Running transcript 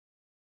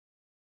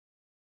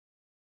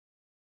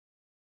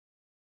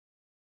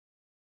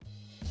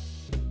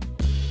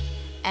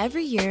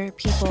Every year,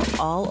 people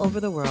all over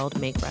the world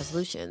make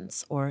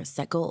resolutions or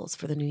set goals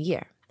for the new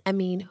year. I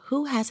mean,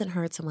 who hasn't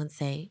heard someone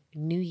say,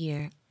 "New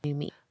year, new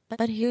me"?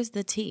 But here's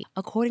the tea.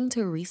 According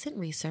to recent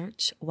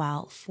research,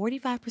 while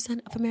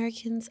 45% of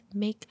Americans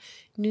make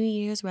New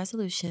Year's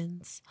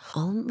resolutions,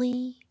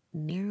 only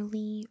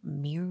merely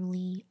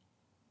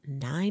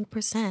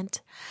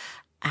 9%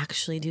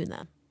 actually do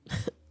them.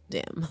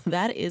 Damn,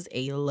 that is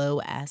a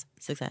low-ass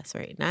success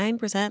rate.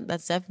 9%,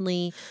 that's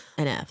definitely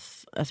an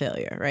F, a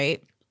failure,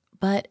 right?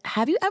 But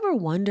have you ever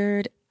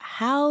wondered,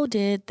 how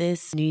did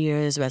this New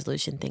Year's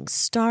resolution thing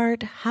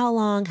start? How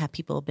long have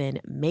people been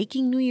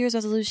making New Year's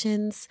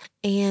resolutions?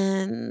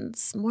 And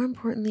more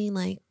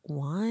importantly,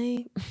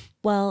 why?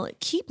 Well,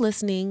 keep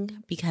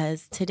listening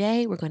because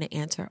today we're going to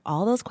answer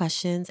all those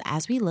questions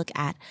as we look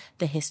at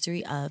the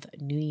history of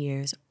New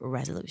Year's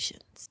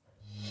resolutions.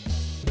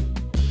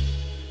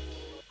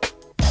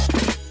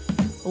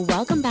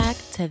 Welcome back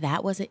to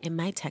That Wasn't in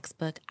My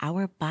Textbook,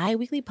 our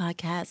bi-weekly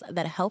podcast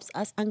that helps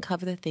us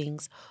uncover the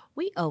things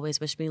we always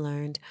wish we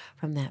learned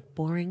from that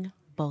boring,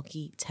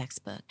 bulky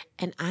textbook.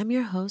 And I'm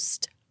your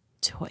host,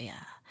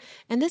 Toya.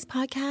 And this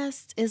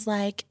podcast is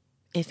like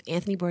if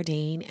Anthony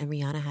Bourdain and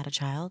Rihanna had a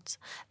child,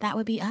 that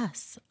would be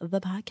us,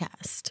 the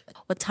podcast.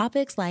 With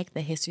topics like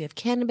the history of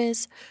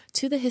cannabis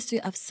to the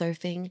history of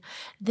surfing,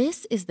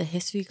 this is the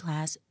history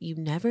class you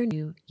never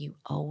knew you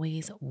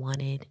always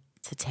wanted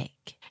to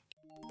take.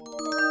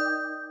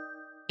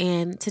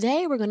 And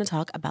today we're going to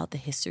talk about the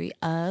history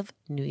of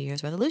New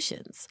Year's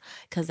resolutions,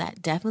 because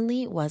that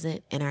definitely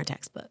wasn't in our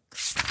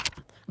textbooks.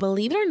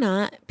 Believe it or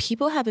not,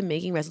 people have been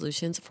making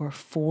resolutions for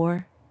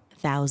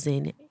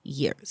 4,000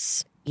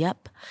 years.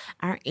 Yep,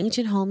 our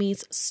ancient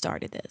homies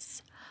started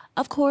this.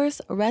 Of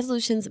course,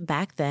 resolutions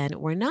back then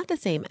were not the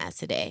same as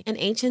today. In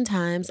ancient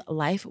times,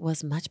 life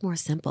was much more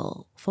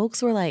simple.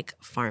 Folks were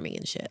farming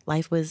and shit.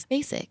 Life was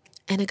basic.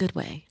 In a good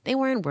way. They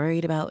weren't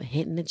worried about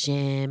hitting the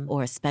gym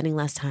or spending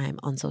less time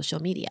on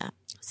social media.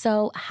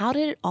 So how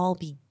did it all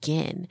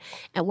begin?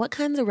 And what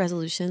kinds of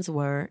resolutions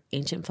were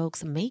ancient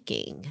folks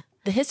making?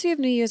 The history of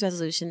New Year's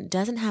resolution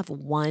doesn't have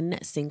one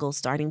single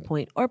starting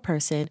point or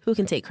person who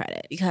can take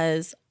credit,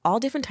 because all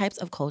different types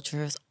of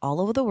cultures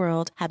all over the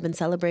world have been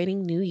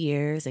celebrating New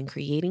Year's and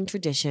creating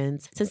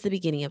traditions since the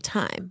beginning of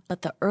time.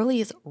 But the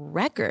earliest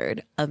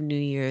record of New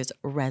Year's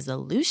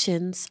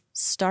resolutions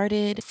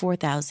started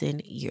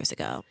 4,000 years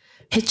ago.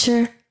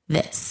 Picture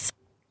this.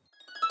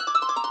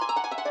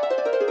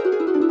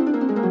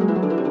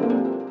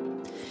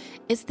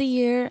 It's the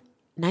year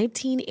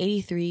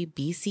 1983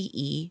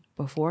 BCE,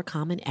 before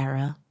Common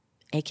Era,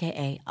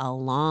 aka a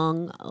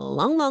long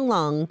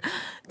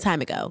time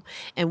ago.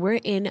 And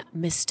we're in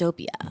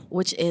Mestopia,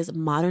 which is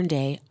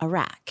modern-day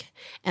Iraq.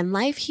 And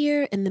life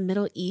here in the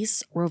Middle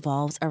East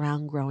revolves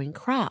around growing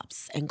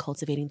crops and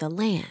cultivating the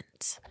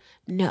land.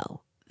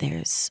 No,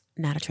 there's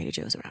not a Trader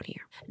Joe's around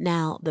here.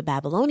 Now, the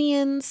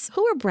Babylonians,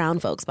 who were brown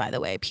folks, by the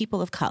way,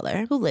 people of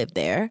color who lived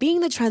there,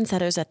 being the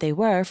trendsetters that they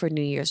were for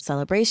New Year's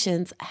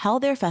celebrations,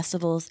 held their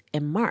festivals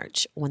in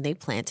March when they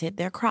planted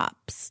their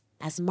crops.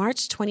 As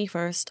March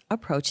 21st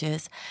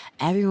approaches,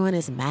 everyone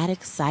is mad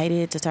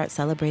excited to start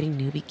celebrating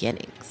new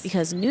beginnings,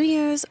 because New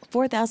Year's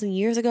 4,000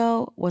 years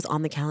ago was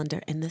on the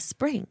calendar in the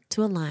spring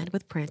to align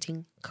with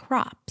planting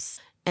crops.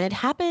 And it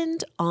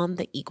happened on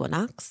the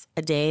equinox,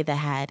 a day that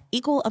had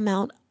equal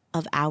amount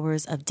of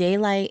hours of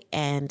daylight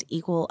and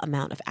equal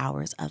amount of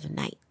hours of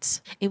night.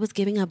 It was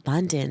giving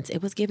abundance.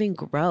 It was giving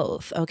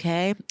growth,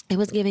 okay? It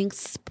was giving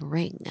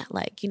spring,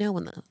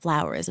 when the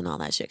flowers and all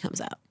that shit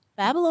comes out.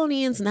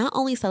 Babylonians not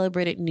only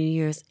celebrated New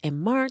Year's in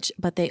March,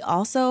 but they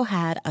also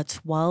had a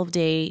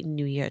 12-day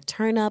New Year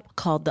turn-up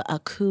called the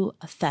Aku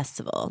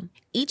Festival.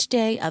 Each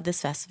day of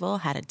this festival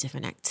had a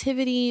different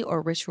activity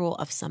or ritual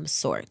of some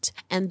sort.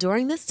 And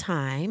during this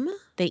time,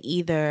 they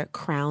either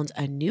crowned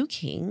a new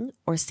king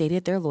or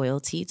stated their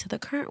loyalty to the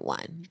current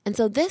one. And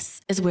so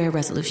this is where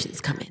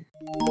resolutions come in.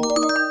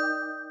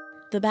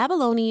 The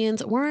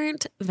Babylonians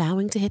weren't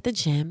vowing to hit the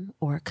gym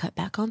or cut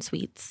back on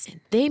sweets.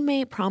 They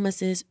made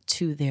promises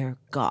to their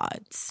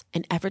gods,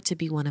 an effort to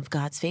be one of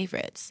God's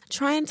favorites,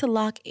 trying to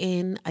lock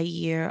in a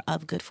year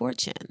of good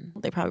fortune.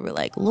 They probably were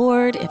like,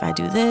 "Lord, if I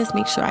do this,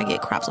 make sure I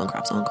get crops on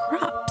crops on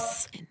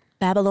crops."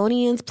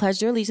 Babylonians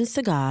pledged their allegiance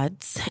to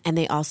gods, and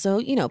they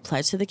also,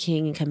 pledged to the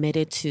king and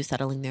committed to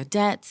settling their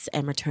debts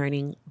and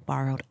returning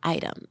borrowed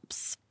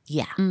items.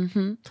 Yeah.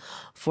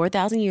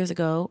 4,000 years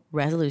ago,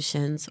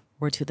 resolutions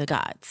were to the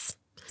gods.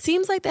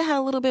 Seems like they had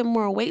a little bit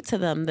more weight to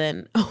them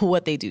than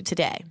what they do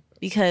today.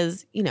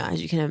 Because,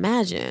 as you can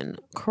imagine,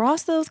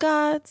 cross those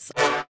gods,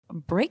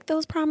 break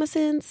those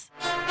promises,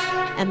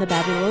 and the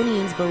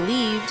Babylonians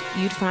believed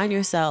you'd find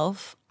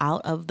yourself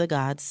out of the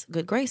gods'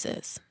 good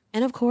graces.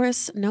 And of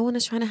course, no one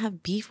is trying to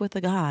have beef with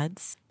the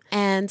gods.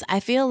 And I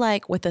feel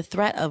like with the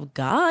threat of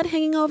God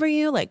hanging over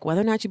you,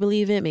 whether or not you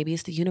believe it, maybe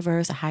it's the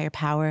universe, a higher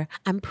power,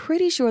 I'm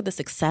pretty sure the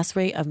success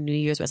rate of New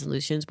Year's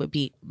resolutions would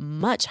be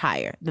much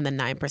higher than the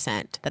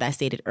 9% that I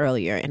stated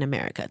earlier in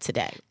America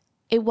today.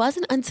 It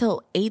wasn't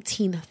until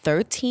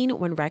 1813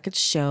 when records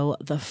show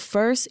the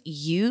first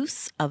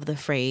use of the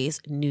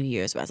phrase New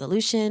Year's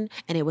resolution,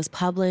 and it was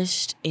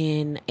published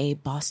in a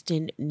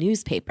Boston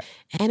newspaper.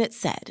 And it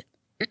said,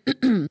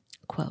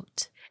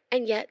 quote,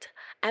 "And yet,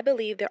 I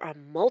believe there are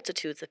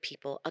multitudes of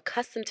people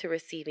accustomed to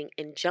receiving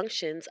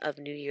injunctions of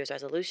New Year's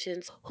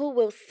resolutions who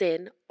will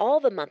sin all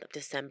the month of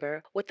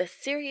December with a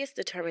serious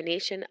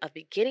determination of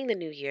beginning the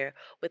new year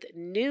with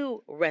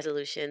new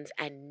resolutions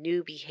and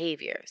new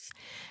behaviors,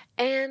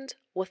 and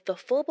with the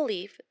full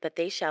belief that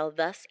they shall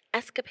thus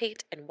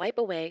extirpate and wipe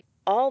away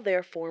all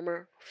their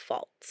former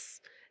faults."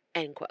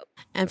 End quote.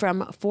 And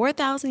from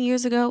 4,000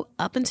 years ago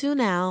up until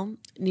now,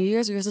 New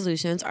Year's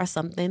resolutions are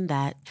something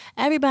that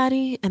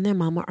everybody and their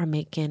mama are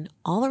making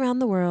all around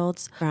the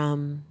world,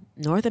 from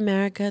North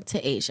America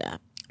to Asia.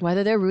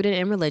 Whether they're rooted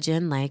in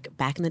religion, like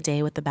back in the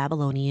day with the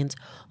Babylonians,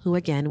 who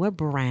again were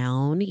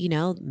brown,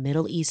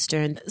 Middle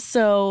Eastern.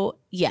 So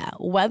yeah,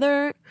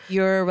 whether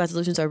your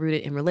resolutions are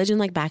rooted in religion,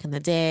 like back in the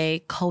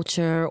day,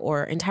 culture,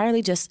 or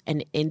entirely just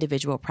an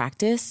individual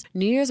practice,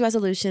 New Year's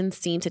resolutions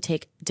seem to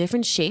take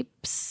different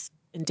shapes,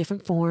 in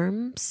different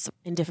forms,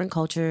 in different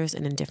cultures,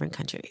 and in different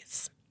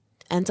countries.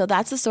 And so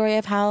that's the story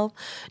of how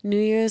New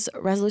Year's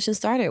resolution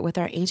started with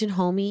our ancient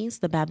homies,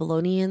 the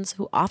Babylonians,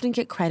 who often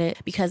get credit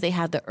because they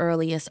have the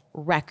earliest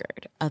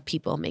record of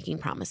people making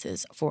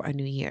promises for a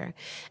new year.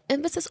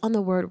 Emphasis on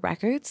the word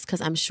records, because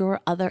I'm sure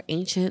other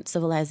ancient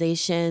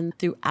civilizations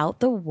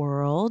throughout the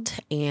world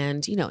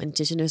and,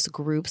 indigenous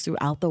groups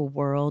throughout the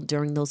world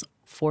during those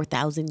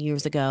 4,000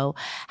 years ago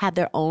had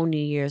their own New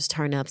Year's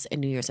turn-ups and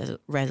New Year's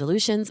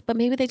resolutions, but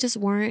maybe they just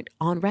weren't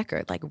on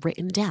record, like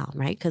written down,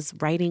 right? Because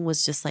writing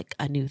was just like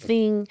a new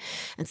thing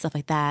and stuff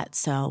like that.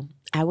 So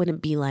I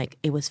wouldn't be like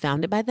it was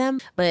founded by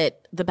them,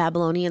 but the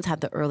Babylonians had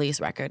the earliest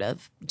record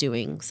of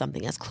doing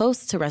something as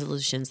close to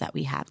resolutions that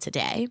we have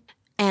today.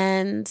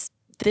 And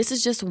this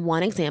is just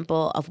one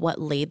example of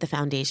what laid the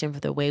foundation for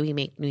the way we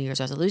make New Year's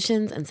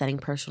resolutions and setting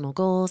personal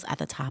goals at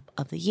the top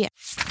of the year.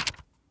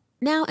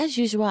 Now, as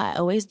usual, I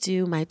always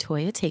do my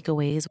Toya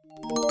takeaways,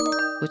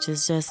 which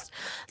is just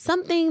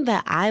something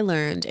that I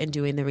learned in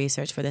doing the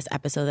research for this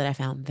episode that I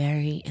found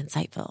very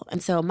insightful.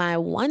 And so my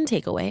one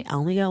takeaway, I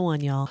only got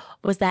one, y'all,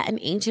 was that in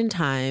ancient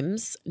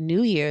times,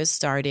 New Year's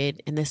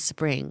started in the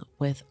spring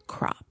with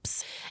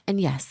crops.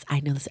 And yes, I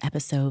know this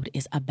episode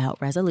is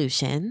about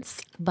resolutions,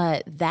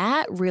 but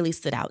that really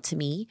stood out to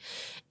me.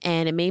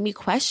 And it made me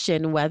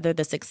question whether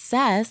the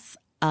success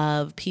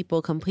of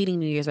people completing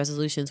New Year's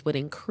resolutions would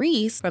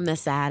increase from the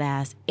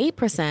sad-ass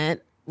 8%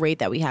 rate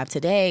that we have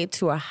today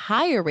to a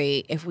higher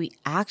rate if we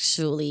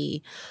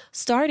actually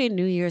started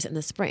New Year's in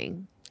the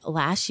spring.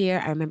 Last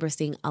year, I remember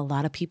seeing a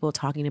lot of people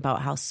talking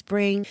about how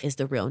spring is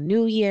the real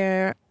new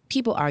year.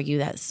 People argue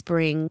that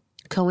spring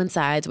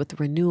coincides with the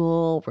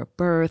renewal,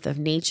 rebirth of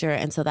nature.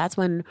 And so that's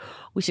when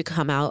we should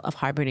come out of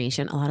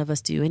hibernation. A lot of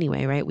us do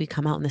anyway, right? We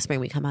come out in the spring,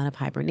 we come out of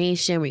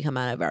hibernation, we come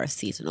out of our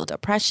seasonal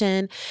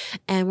depression,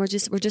 and we're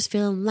just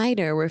feeling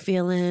lighter. We're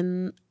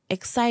feeling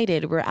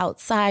excited. We're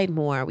outside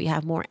more. We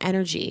have more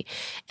energy.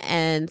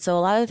 And so a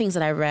lot of the things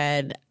that I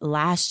read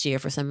last year,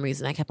 for some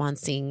reason, I kept on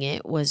seeing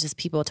it, was just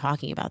people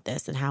talking about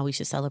this and how we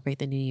should celebrate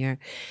the new year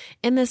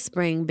in the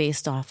spring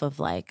based off of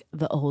like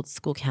the old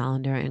school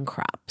calendar and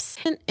crops.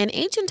 In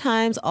ancient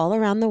times, all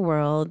around the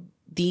world,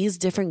 these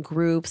different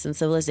groups and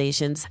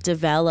civilizations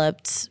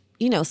developed,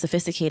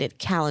 sophisticated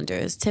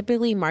calendars,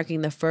 typically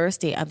marking the first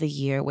day of the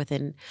year with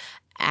an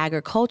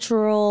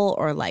agricultural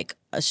or like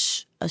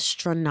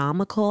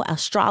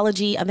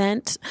astrology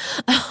event.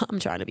 I'm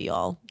trying to be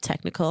all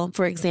technical.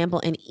 For example,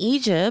 in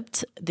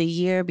Egypt, the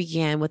year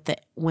began with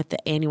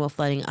the annual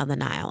flooding of the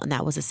Nile, and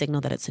that was a signal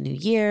that it's a new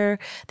year.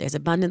 There's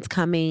abundance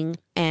coming.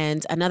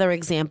 And another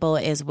example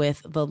is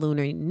with the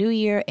Lunar New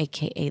Year,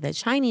 aka the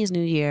Chinese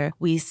New Year.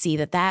 We see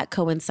that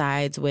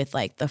coincides with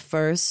like the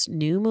first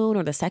new moon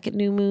or the second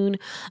new moon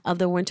of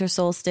the winter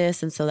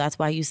solstice, and so that's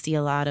why you see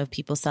a lot of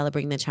people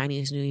celebrating the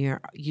Chinese New Year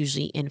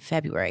usually in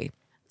February.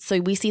 So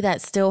we see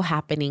that still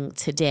happening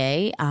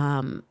today.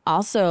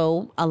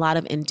 Also, a lot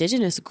of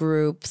indigenous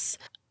groups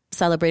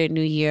celebrated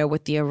New Year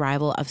with the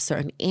arrival of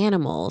certain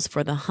animals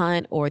for the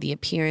hunt or the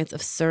appearance of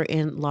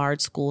certain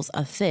large schools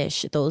of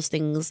fish. Those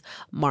things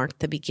marked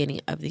the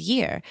beginning of the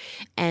year.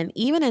 And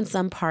even in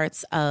some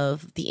parts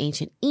of the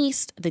ancient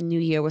East, the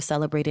New Year was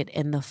celebrated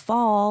in the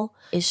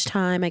fall-ish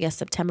time, I guess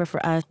September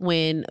for us,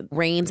 when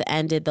rains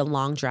ended the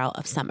long drought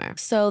of summer.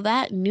 So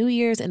that New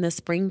Year's in the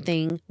spring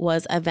thing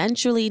was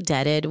eventually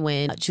deaded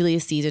when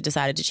Julius Caesar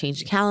decided to change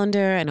the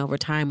calendar, and over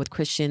time with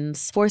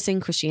Christians forcing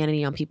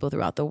Christianity on people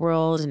throughout the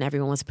world, and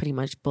everyone was pretty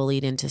much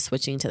bullied into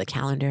switching to the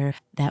calendar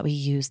that we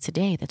use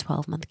today, the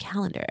 12-month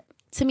calendar.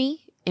 To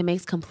me, it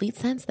makes complete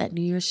sense that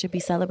New Year's should be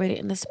celebrated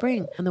in the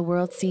spring when the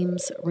world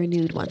seems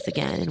renewed once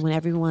again and when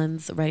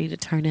everyone's ready to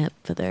turn up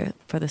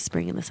for the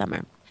spring and the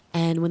summer.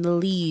 And when the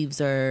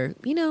leaves are,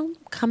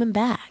 coming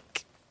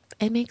back.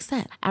 It makes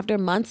sense. After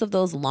months of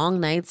those long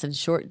nights and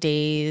short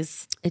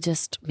days, it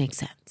just makes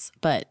sense.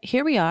 But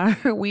here we are,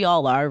 we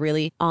all are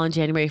really, on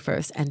January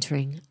 1st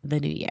entering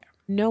the new year.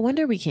 No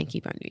wonder we can't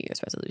keep our New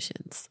Year's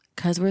resolutions,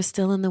 because we're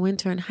still in the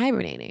winter and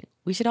hibernating.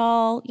 We should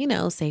all,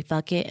 say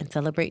fuck it and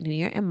celebrate New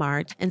Year in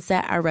March and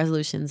set our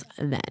resolutions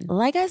then.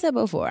 Like I said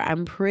before,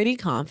 I'm pretty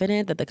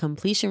confident that the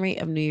completion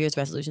rate of New Year's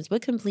resolutions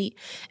would complete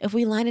if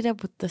we line it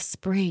up with the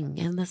spring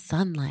and the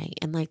sunlight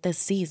and like the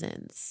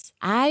seasons.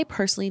 I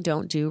personally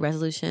don't do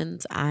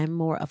resolutions. I'm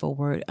more of a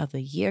word of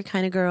the year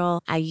kind of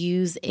girl. I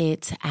use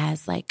it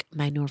as like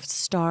my North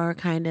Star,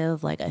 kind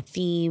of like a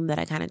theme that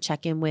I kind of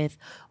check in with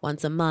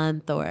once a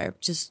month or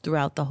just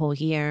throughout the whole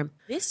year.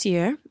 This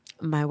year,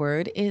 my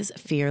word is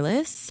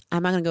fearless.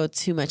 I'm not going to go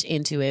too much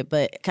into it,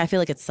 but I feel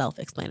like it's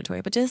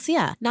self-explanatory. But just,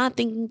 not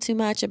thinking too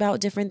much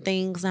about different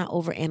things, not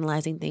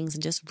overanalyzing things,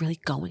 and just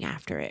really going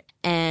after it.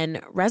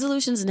 And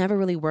resolutions never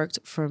really worked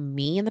for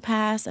me in the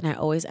past, and I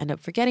always end up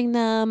forgetting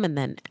them and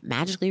then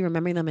magically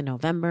remembering them in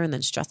November and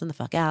then stressing the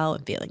fuck out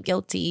and feeling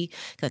guilty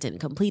because I didn't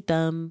complete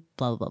them,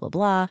 blah, blah, blah, blah,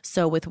 blah.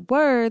 So with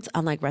words,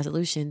 unlike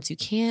resolutions, you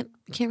can't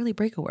really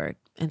break a word.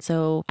 And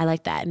so I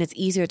like that. And it's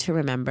easier to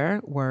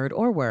remember word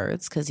or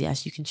words because,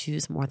 yes, you can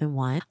choose more than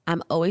one.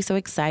 I'm always so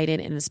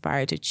excited and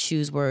inspired to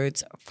choose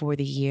words for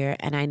the year.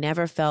 And I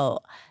never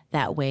felt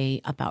that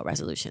way about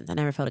resolutions. I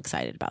never felt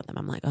excited about them.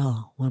 I'm like,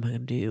 oh, what am I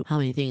going to do? How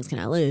many things can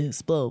I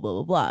list? Blah, blah,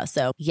 blah, blah.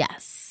 So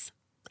yes,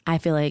 I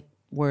feel like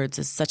words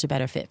is such a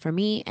better fit for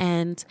me.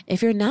 And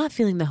if you're not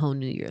feeling the whole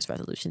New Year's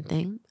resolution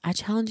thing, I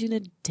challenge you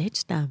to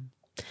ditch them.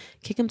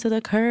 Kick them to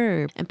the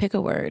curb and pick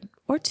a word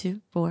or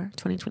two for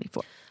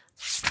 2024.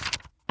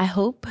 I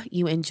hope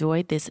you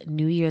enjoyed this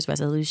New Year's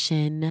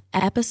resolution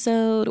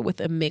episode with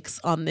a mix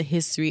on the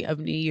history of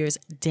New Year's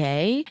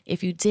Day.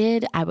 If you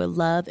did, I would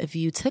love if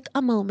you took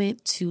a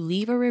moment to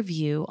leave a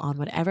review on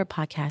whatever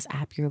podcast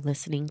app you're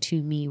listening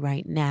to me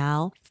right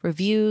now.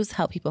 Reviews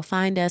help people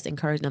find us,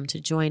 encourage them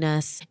to join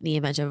us in the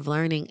adventure of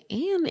learning,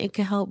 and it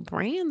can help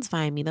brands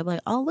find me. They'll be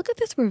like, oh, look at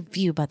this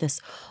review by this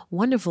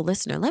wonderful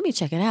listener. Let me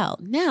check it out.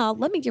 Now,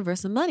 let me give her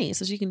some money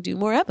so she can do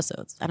more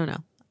episodes. I don't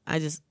know. I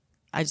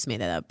just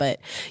made that up, but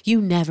you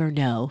never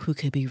know who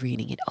could be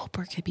reading it.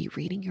 Oprah could be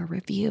reading your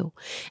review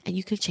and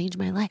you could change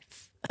my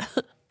life.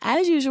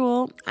 As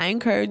usual, I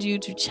encourage you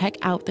to check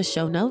out the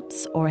show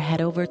notes or head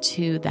over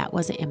to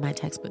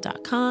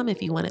thatwasn'tinmytextbook.com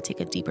if you want to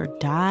take a deeper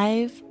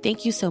dive.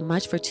 Thank you so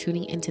much for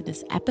tuning into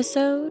this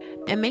episode,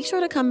 and make sure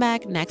to come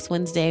back next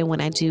Wednesday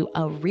when I do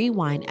a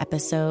rewind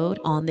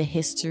episode on the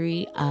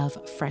history of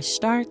fresh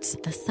starts,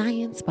 the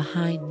science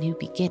behind new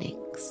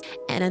beginnings.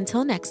 And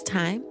until next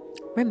time,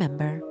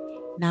 remember,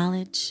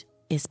 knowledge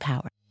is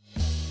power.